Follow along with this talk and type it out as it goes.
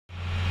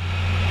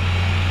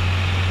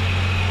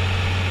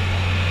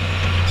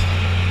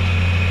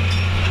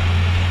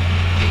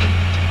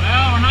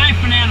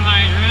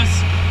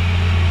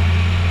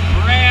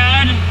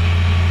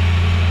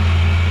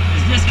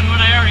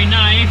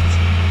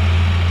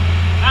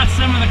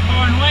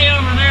corn way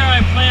over there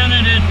I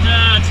planted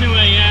at 2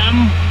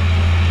 a.m.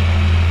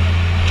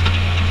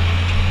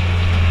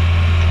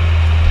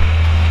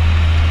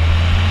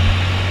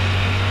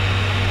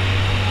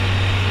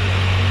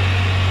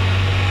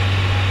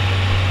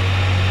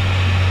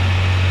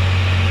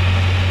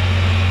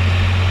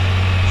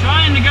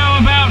 Trying to go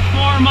about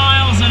 4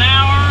 miles an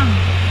hour,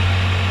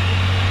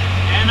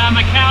 and I'm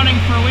accounting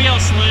for wheel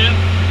slip.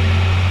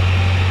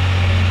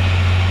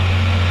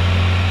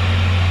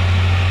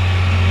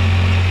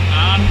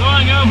 I'm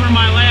going over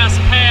my last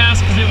pass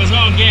because it was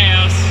all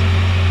gas,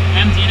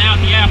 emptying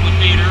out the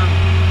applicator.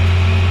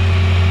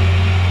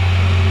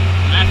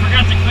 And I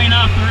forgot to clean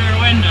off the rear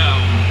window.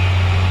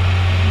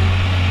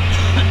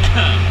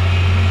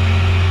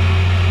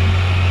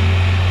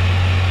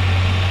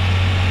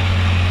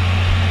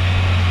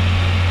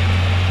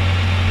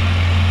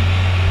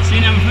 See,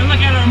 now if we look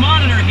at our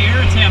monitor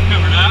here, it's half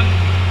covered up.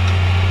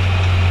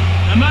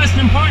 The most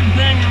important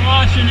thing we're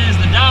watching is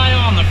the dial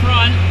on the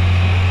front.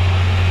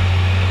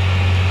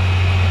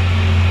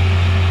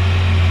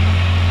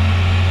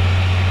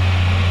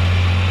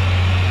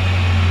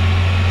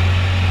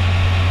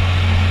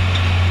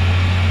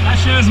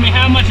 Shows me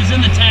how much is in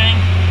the tank,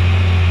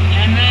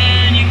 and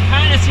then you can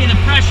kind of see the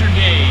pressure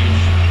gauge.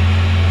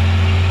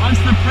 Once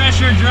the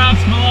pressure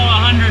drops below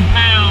 100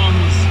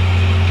 pounds,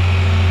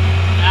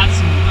 that's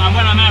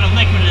when I'm out of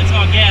liquid and it's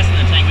all gas in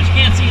the tank, but you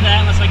can't see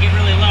that unless I get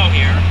really low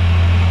here.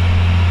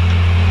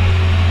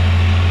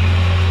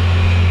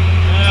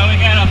 We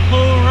got a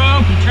pull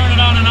rope to turn it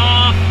on and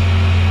off.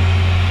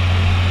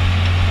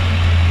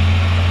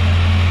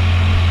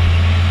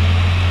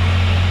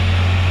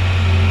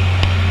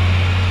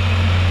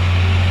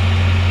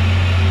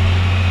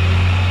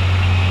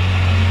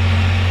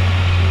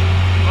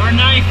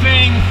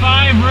 Knifing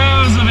 5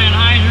 rows of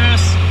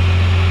anhydrous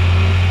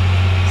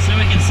so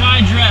we can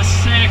side dress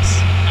 6.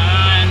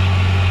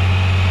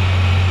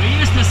 We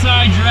used to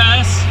side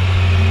dress,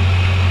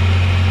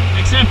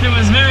 except it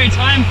was very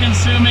time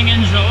consuming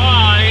in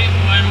July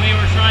when we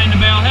were trying to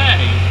bale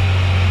hay.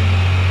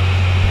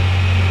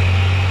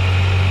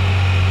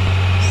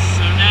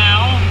 So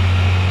now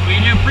we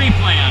do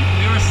pre-plant.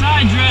 We were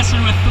side dressing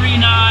with 3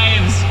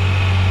 knives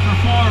for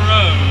 4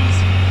 rows.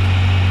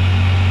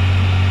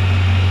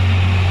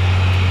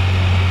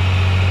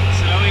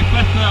 We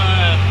put the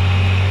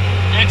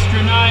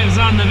extra knives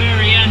on the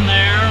very end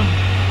there.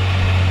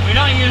 We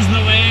don't use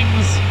the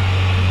wings.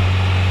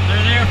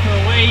 They're there for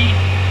weight,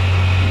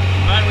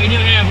 but we do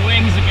have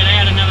wings that can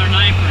add another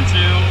knife or 2,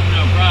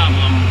 no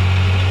problem.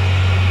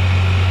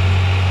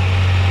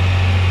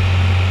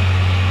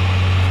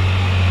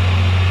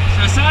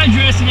 So side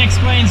dressing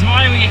explains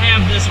why we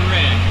have this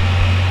rig.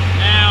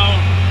 Now,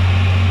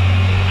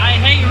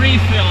 I hate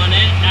refilling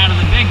it out of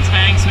the big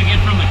tanks we get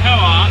from the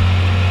co-op.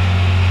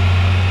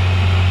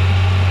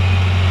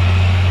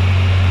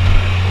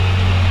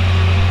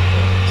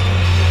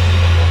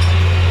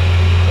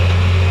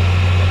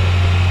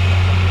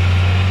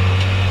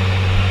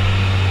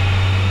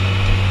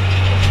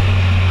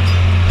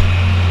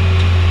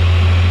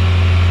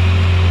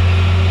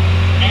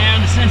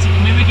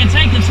 We can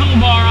take the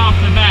toolbar off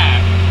the back.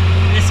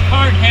 This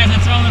cart has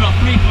its own little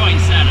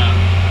 3-point setup.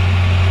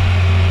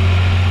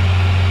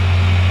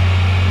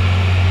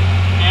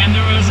 And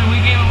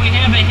we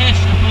have a hitch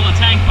to pull a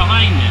tank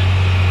behind it.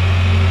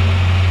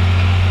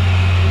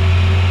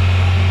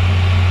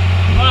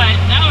 But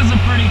that was a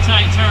pretty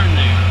tight turn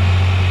there.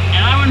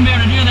 And I wouldn't be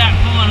able to do that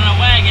pulling a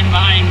wagon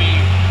behind me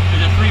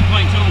with a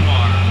 3-point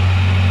toolbar.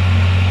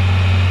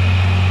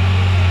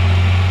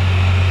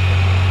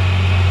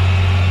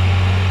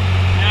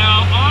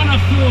 On a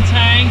full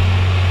tank,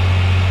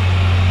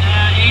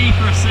 80%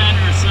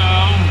 or so,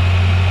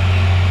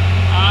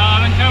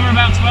 I can cover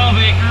about 12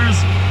 acres.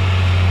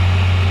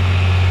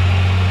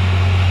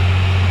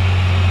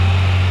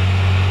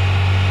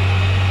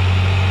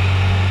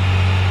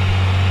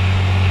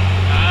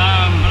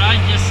 But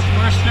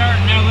we're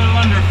starting at a little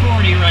under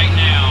 40 right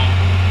now.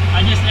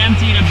 I just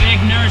emptied a big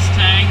nurse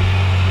tank,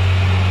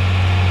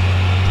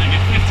 like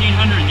a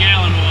 1,500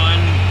 gallon one.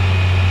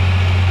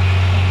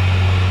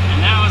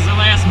 That was the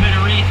last bit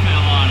of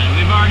refill on it.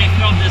 We've already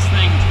filled this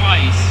thing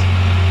twice.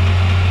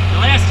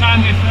 The last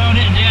time we filled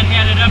it, Dad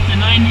had it up to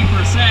 90%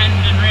 and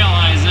didn't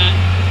realize it.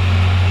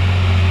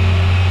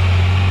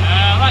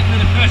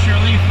 Luckily the push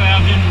relief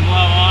valve didn't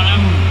blow on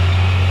him.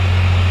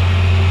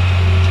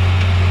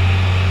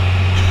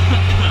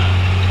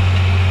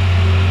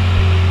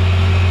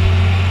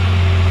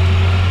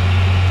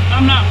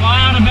 I'm not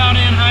wild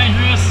about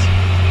anhydrous,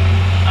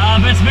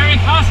 but it's very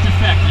cost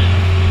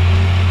effective.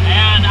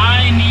 And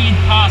I need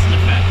cost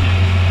effective.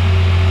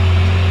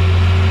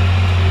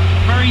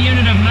 Per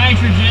unit of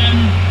nitrogen,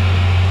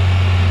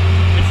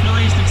 it's the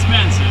least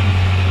expensive.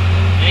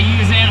 They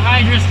use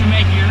anhydrous to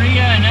make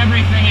urea and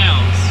everything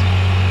else.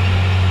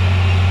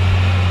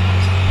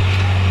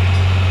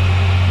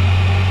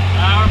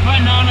 We're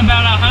putting on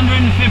about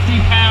 150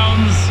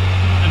 pounds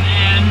of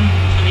N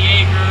to the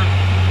acre.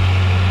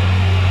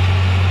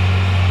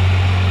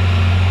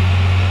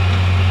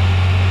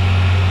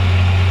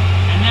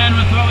 And then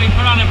with what we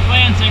put on at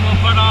planting,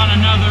 we'll put on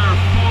another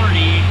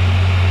 40,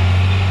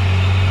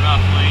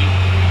 roughly.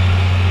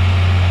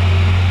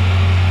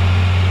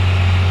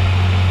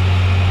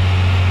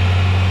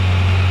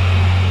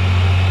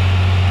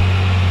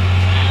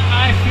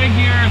 I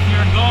figure if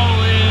your goal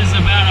is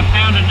about a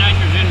pound of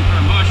nitrogen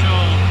per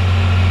bushel,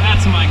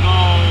 that's my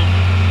goal.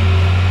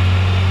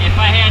 If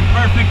I had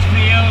perfect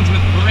fields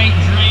with great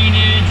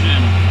drainage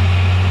and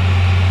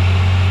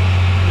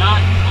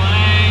not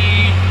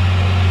clay,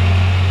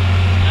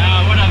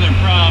 what other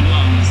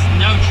problems?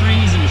 No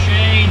trees and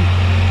shade.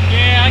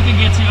 Yeah, I could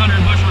get 200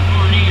 bushel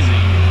corn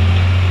easy.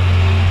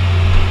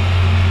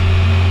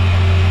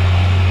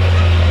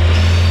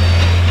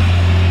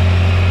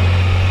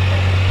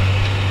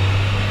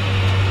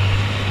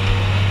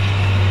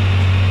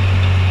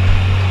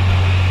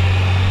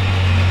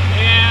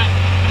 Yeah,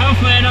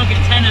 hopefully I don't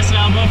get tennis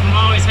elbow from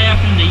always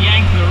having to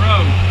yank the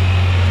rope.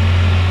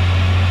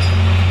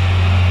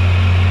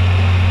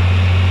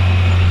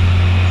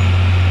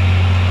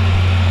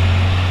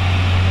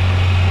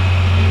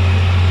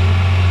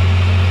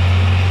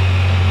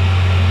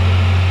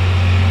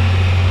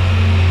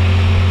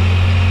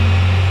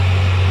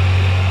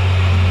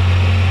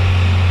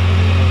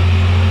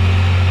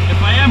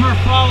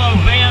 Follow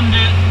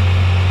Bandit,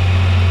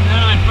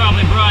 then I'd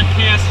probably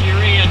broadcast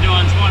urea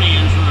doing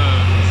 20-inch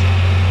rows.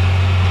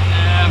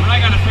 But I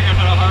gotta figure out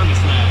how to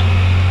harvest that.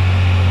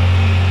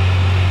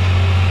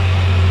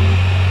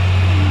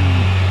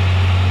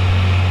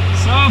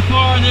 So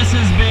far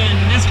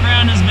this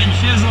ground has been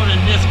chiseled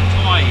and disked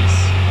twice.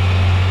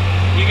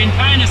 You can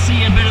kind of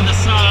see a bit of the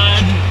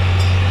sod,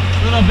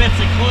 little bits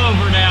of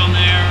clover down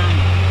there.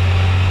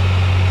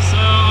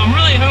 So I'm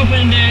really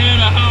hoping to hit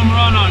a home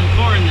run on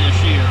corn this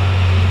year.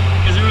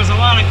 Because there was a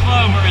lot of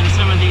clover in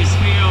some of these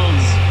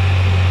fields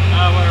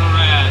where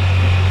we're at.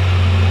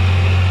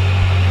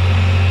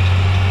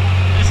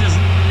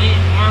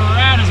 Where we're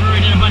at is where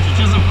we did a bunch of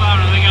chisel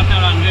plowing, and we got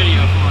that on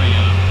video for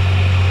you.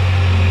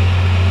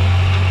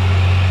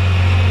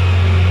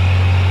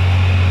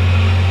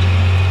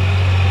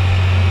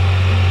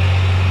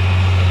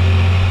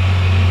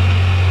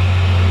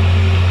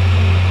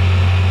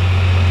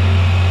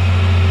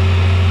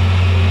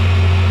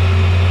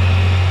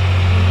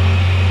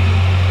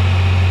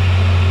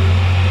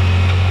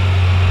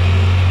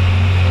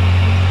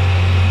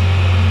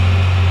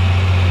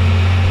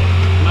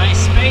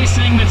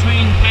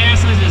 Between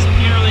passes is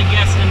purely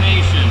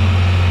guesstimation.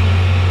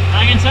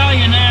 I can tell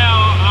you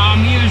now,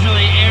 I'm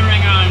usually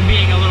erring on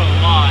being a little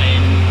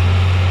wide.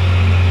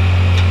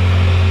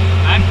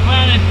 I've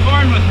planted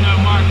corn with no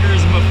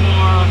markers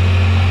before,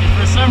 and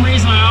for some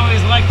reason I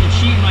always like to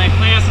cheat my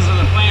passes of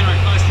the planter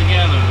close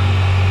together.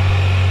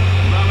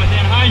 But with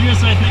Anhydrous,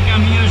 I think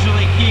I'm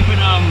usually keeping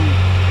them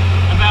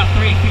about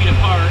 3 feet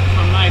apart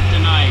from knife to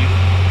knife.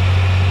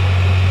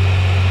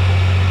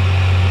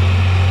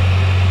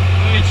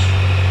 Which,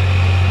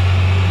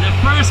 the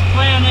first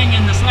planting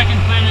and the second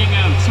planting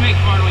of sweet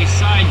corn we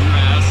side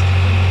dressed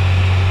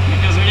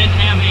because we didn't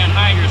have the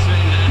Anhydrous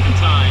at the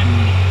time.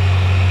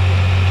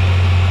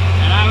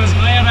 And I was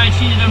glad I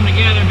cheated them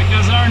together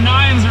because our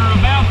knives are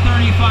about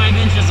 35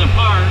 inches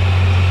apart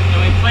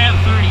and we plant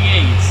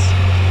 38s.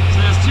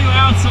 So those two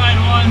outside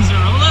ones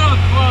are a little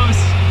close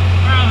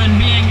rather than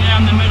being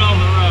down the middle of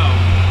the row.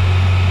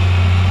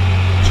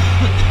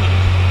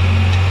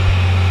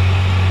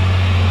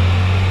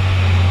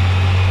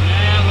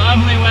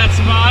 Lovely wet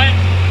spot.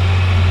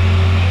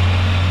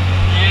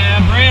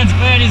 Yeah, Brad's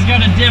glad he's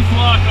got a diff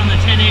lock on the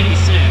 1086.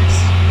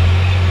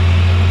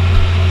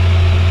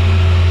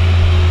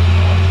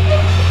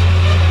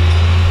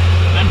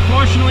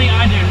 Unfortunately,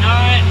 I do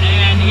not,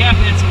 and yep,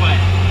 it's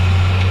wet.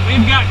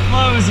 We've got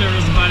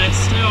closers, but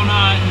it's still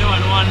not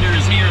doing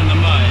wonders here in the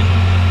mud.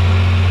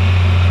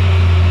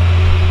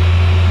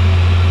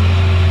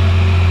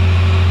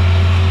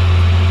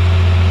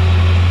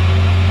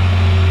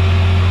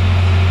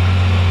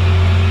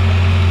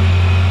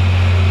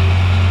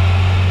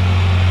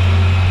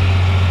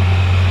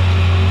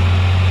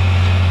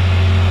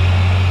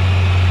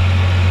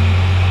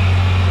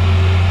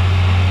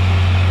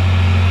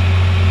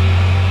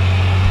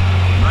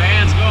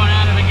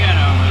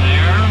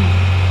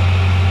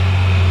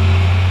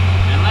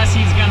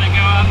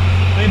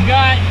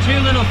 Two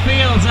little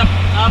fields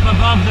up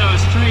above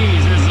those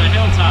trees. There's a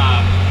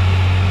hilltop.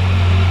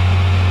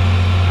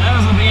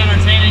 Those will be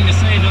entertaining to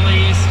say the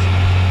least,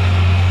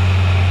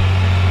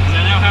 because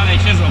I know how they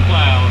chisel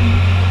plow.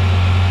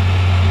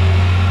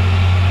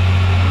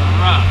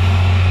 Rough.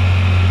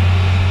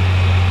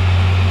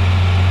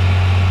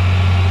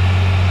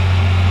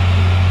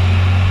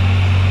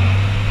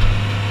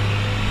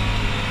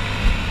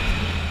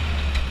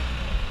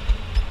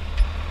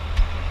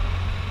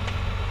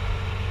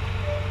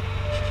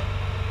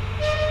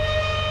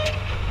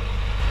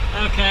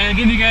 Okay, I'll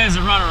give you guys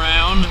a run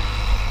around.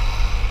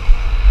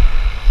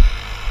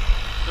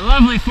 The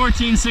lovely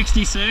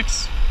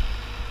 1466.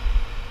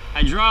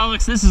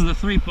 Hydraulics, this is the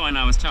 3-point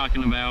I was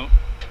talking about.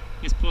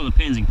 Just pull the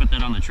pins and put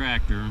that on the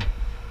tractor.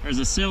 There's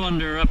a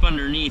cylinder up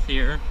underneath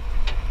here.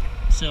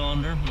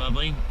 Cylinder,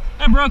 lovely.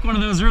 I broke one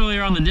of those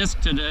earlier on the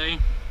disc today.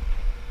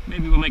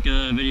 Maybe we'll make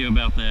a video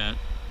about that.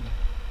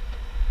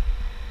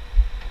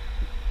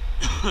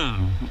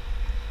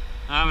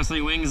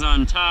 Obviously wings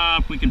on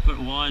top, we could put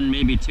one,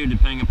 maybe two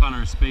depending upon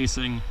our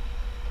spacing.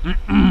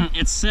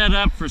 It's set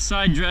up for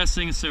side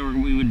dressing, so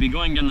we would be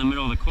going down the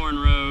middle of the corn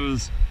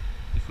rows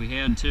if we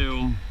had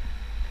to.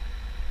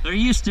 There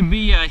used to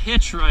be a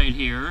hitch right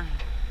here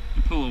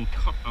to pull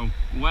a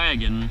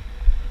wagon,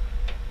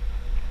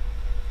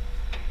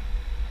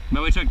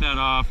 but we took that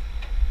off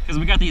because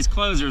we got these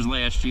closers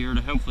last year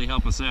to hopefully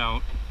help us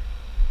out.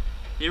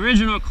 The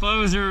original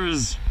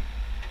closers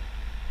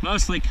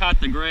mostly cut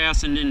the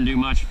grass and didn't do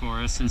much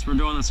for us. Since we're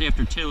doing this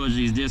after tillage,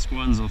 these disc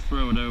ones will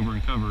throw it over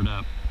and cover it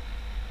up.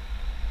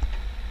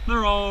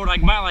 They're old. I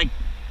bought like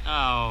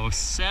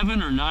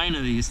 7 or 9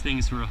 of these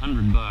things for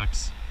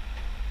 $100.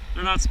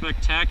 They're not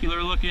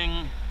spectacular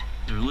looking.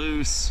 They're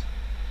loose.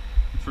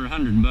 For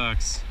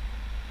 $100,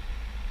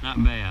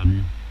 not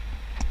bad.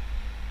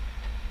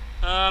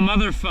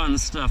 Other fun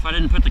stuff. I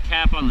didn't put the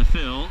cap on the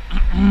fill.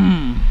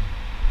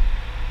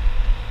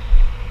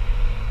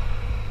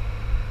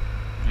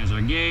 There's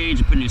our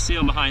gauge. Put a new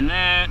seal behind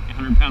that.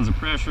 100 pounds of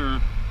pressure.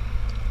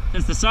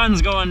 Since the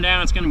sun's going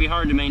down, it's going to be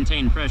hard to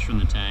maintain pressure in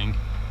the tank.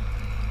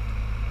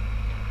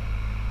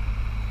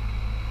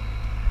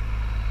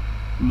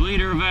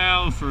 Bleeder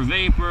valve for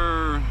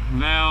vapor,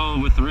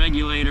 valve with the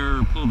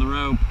regulator, pull the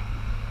rope.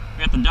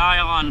 We got the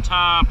dial on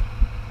top.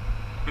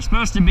 We're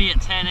supposed to be at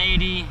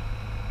 1080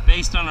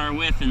 based on our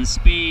width and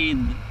speed.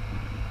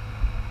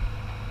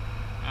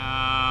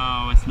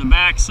 It's the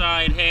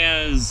backside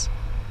has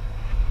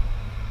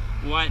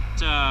what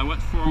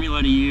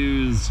formula to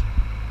use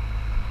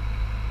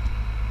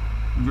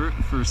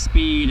for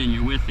speed and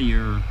your width of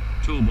your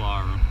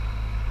toolbar.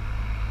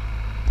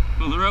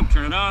 Pull the rope,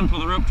 turn it on,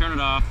 pull the rope, turn it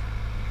off.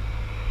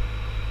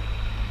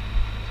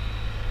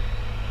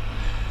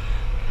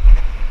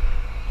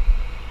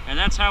 And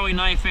that's how we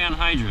knife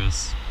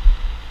anhydrous.